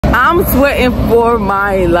I'm sweating for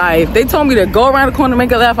my life. They told me to go around the corner,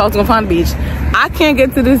 make a left. I was gonna find the beach. I can't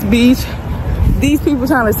get to this beach. These people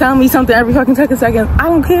trying to tell me something every fucking 2 seconds. I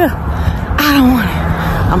don't care. I don't want it.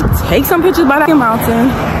 I'm gonna take some pictures by that mountain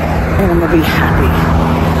and I'm gonna be happy.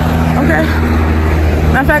 Okay?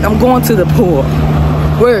 Matter of fact, I'm going to the pool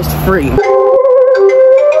where it's free.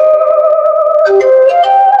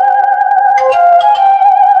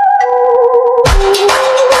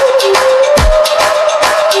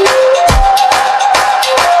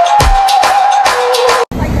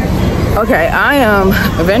 Okay, I am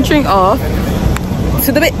venturing off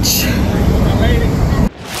to the beach.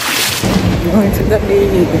 Going to the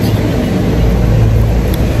beach.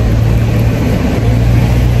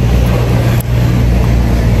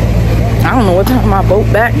 I don't know what time my boat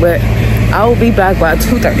back, but I will be back by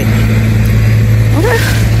 2:30. Okay.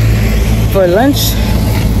 For lunch.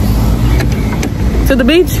 To the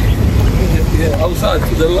beach? Yeah, outside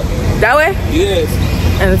to the left. That way? Yes.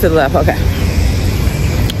 And to the left, okay.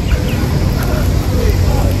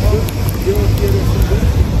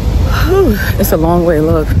 Whew, it's a long way,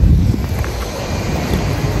 look.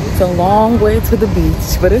 It's a long way to the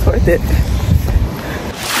beach, but it's worth it.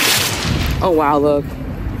 Oh wow, look.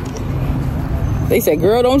 They said,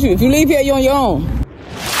 girl, don't you, if you leave here, you're on your own.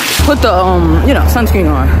 Put the, you know,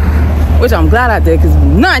 sunscreen on, which I'm glad I did, because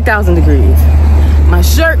 9,000 degrees. My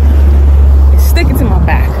shirt is sticking to my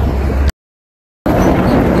back.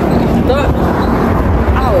 But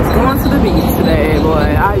I was going to the beach today,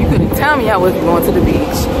 boy. You couldn't tell me I wasn't going to the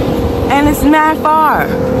beach. And it's mad far.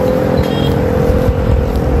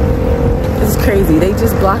 It's crazy. They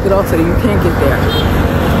just block it off so that you can't get there.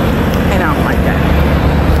 And I don't like that.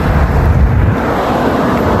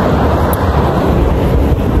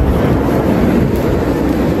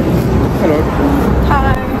 Hello.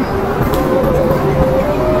 Hi.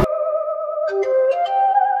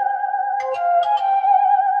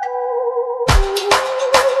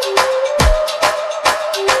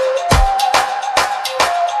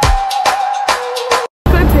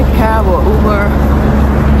 Could take a cab or Uber.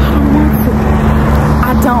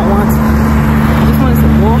 I don't want to. I just wanted to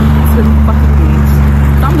walk to the fucking beach.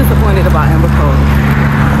 So I'm disappointed about Amber Cove.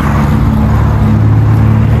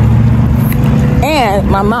 And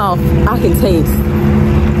my mouth, I can taste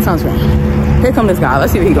sunscreen. Here come this guy.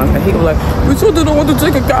 Let's see what he's gonna say. He gonna be like, we told you don't want to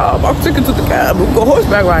take a cab. I'm taking to the cab. We'll go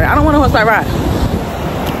horseback riding. I don't want a horseback ride.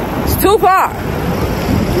 It's too far.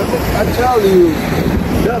 I tell you,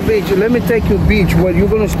 that beach, let me take you beach where you're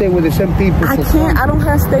gonna stay with the same people. I can't, I don't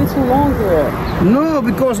have to stay too long here. No,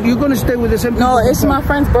 because you're gonna stay with the same people. No, it's my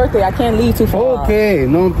friend's birthday. I can't leave too far. Okay,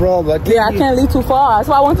 no problem. Yeah, I can't leave too far. That's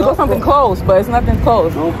why I want to go something close, but it's nothing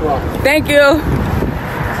close. No problem. Thank you.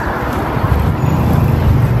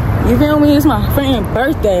 You feel me? It's my friend's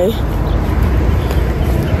birthday.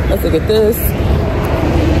 Let's look at this.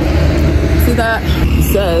 See that? It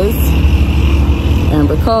says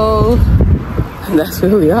Amber Cove. That's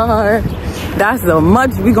where we are. That's the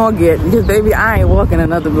much we gonna get, because baby, I ain't walking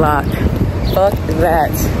another block. Fuck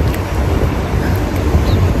that.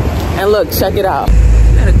 And look, check it out.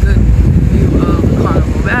 Got a good view of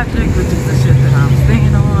Carnival, which is the shit that I'm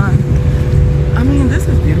staying on. I mean, this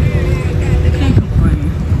is beautiful. I can't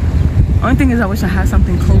complain. Only thing is, I wish I had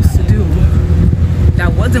something close to do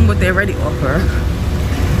that wasn't what they already offer.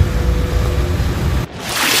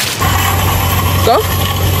 Go.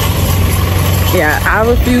 Yeah, I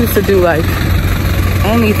refuse to do like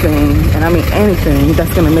anything, and I mean anything,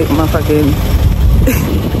 that's gonna make my fucking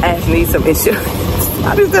ass need some insurance.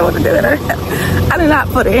 I just don't want to do it. I do not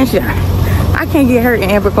put the insurance. I can't get hurt in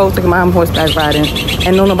Amber Cove taking my horseback riding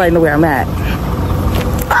and don't nobody know where I'm at.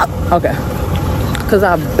 Oh, okay. Because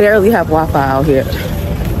I barely have Wi-Fi out here.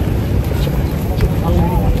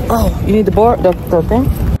 Oh, you need the board, the thing?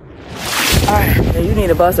 All right, yeah, you need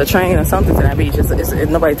a bus, a train, or something to that beach.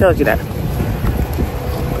 Nobody tells you that.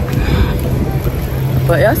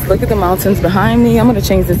 But yes, look at the mountains behind me. I'm gonna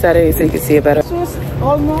change the Saturday so you can see it better.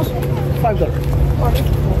 Almost $5.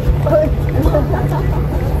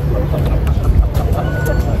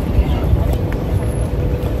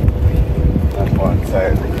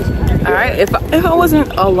 All right, if I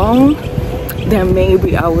wasn't alone, then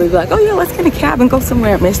maybe I would be like, oh yeah, let's get a cab and go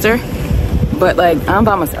somewhere, mister. But like, I'm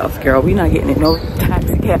by myself, girl. We're not getting in no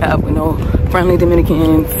taxi cab with no friendly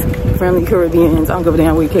Dominicans, friendly Caribbeans. I don't give a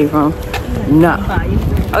damn where you came from. No.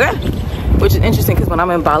 Okay? Which is interesting, because when I'm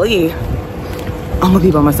in Bali, I'm gonna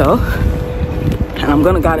be by myself. And I'm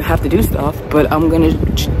gonna have to do stuff, but I'm gonna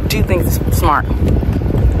do things smart.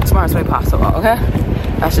 Smartest way possible, okay?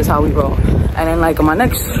 That's just how we roll. And then like on my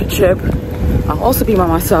next trip, I'll also be by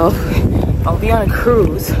myself. I'll be on a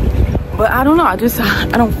cruise, But I don't know, I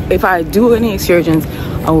don't, if I do any excursions,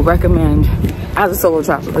 I would recommend, as a solo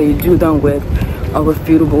traveler, you do them with a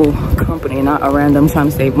reputable company, not a random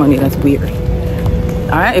trying to save money. That's weird.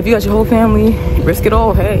 All right, if you got your whole family, risk it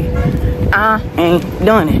all. Hey, I ain't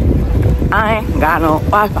doing it. I ain't got no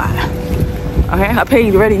Wi-Fi. Okay, I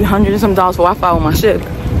paid already hundreds of some dollars for Wi-Fi on my ship.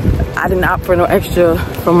 I didn't opt for no extra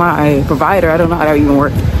from my provider. I don't know how that even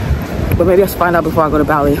works, but maybe I should find out before I go to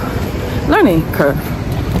Bali. Learning curve.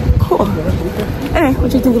 Cool. Hey,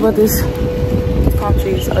 what do you think about this? Palm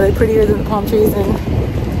trees, are they prettier than the palm trees in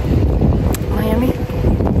Miami?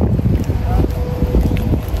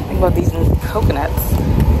 Think about these coconuts.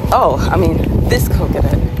 Oh, I mean this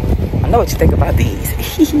coconut. I know what you think about these.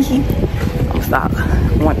 I'm gonna stop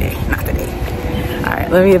one day, not today. All right,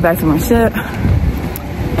 let me get back to my ship.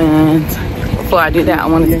 And before I do that, I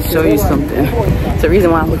wanted to show you something. It's the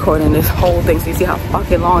reason why I'm recording this whole thing, so you see how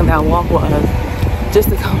fucking long that walk was just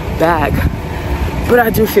to come back. But I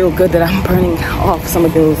do feel good that I'm burning off some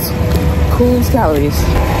of those cool calories.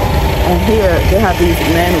 And here they have these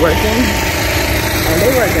men working, and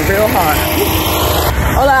they're working real hard.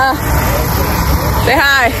 Hola, say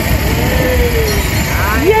hi.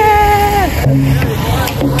 Yeah,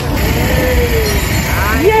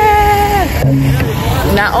 yeah.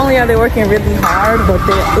 Not only are they working really hard, but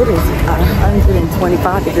it is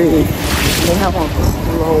 125 degrees. They have on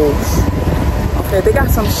clothes. Okay, they got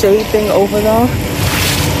some shade thing over them.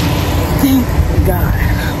 Thank God.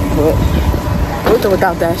 But with or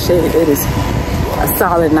without that shade, it is a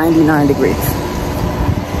solid 99 degrees.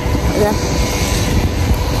 Okay.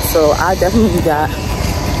 So I definitely got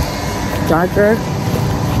darker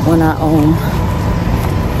when I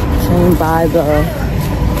came by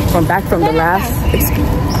back from the last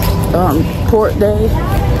port day,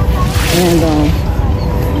 and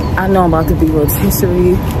I know I'm about to be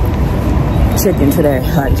rotisserie chicken today,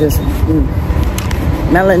 like just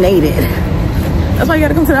melanated. That's why you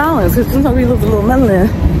gotta come to the islands, because sometimes we lose a little melanin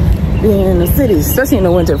being in the cities, especially in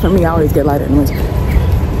the winter. For me, I always get lighter in the winter.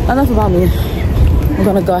 Enough about me. I'm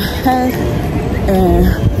gonna go ahead and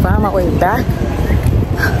find my way back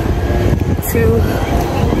to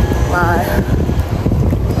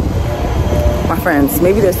my friends.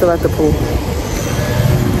 Maybe they're still at the pool.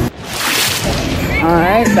 All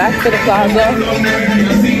right, back to the plaza.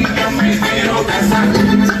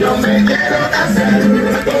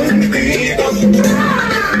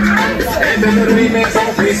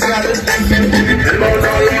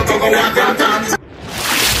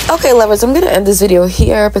 Okay, lovers, I'm gonna end this video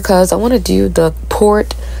here because I want to do the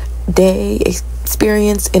port day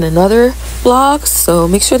experience in another vlog, so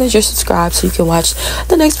make sure that you're subscribed so you can watch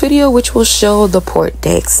the next video, which will show the port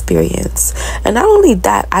day experience. And not only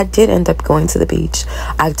that, I did end up going to the beach.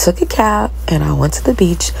 I took a cab and I went to the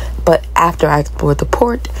beach, but after I explored the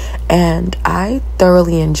port, and I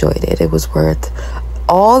thoroughly enjoyed it. It was worth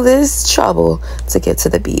all this trouble to get to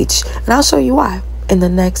the beach, and I'll show you why in the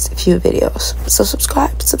next few videos. So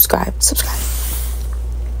subscribe.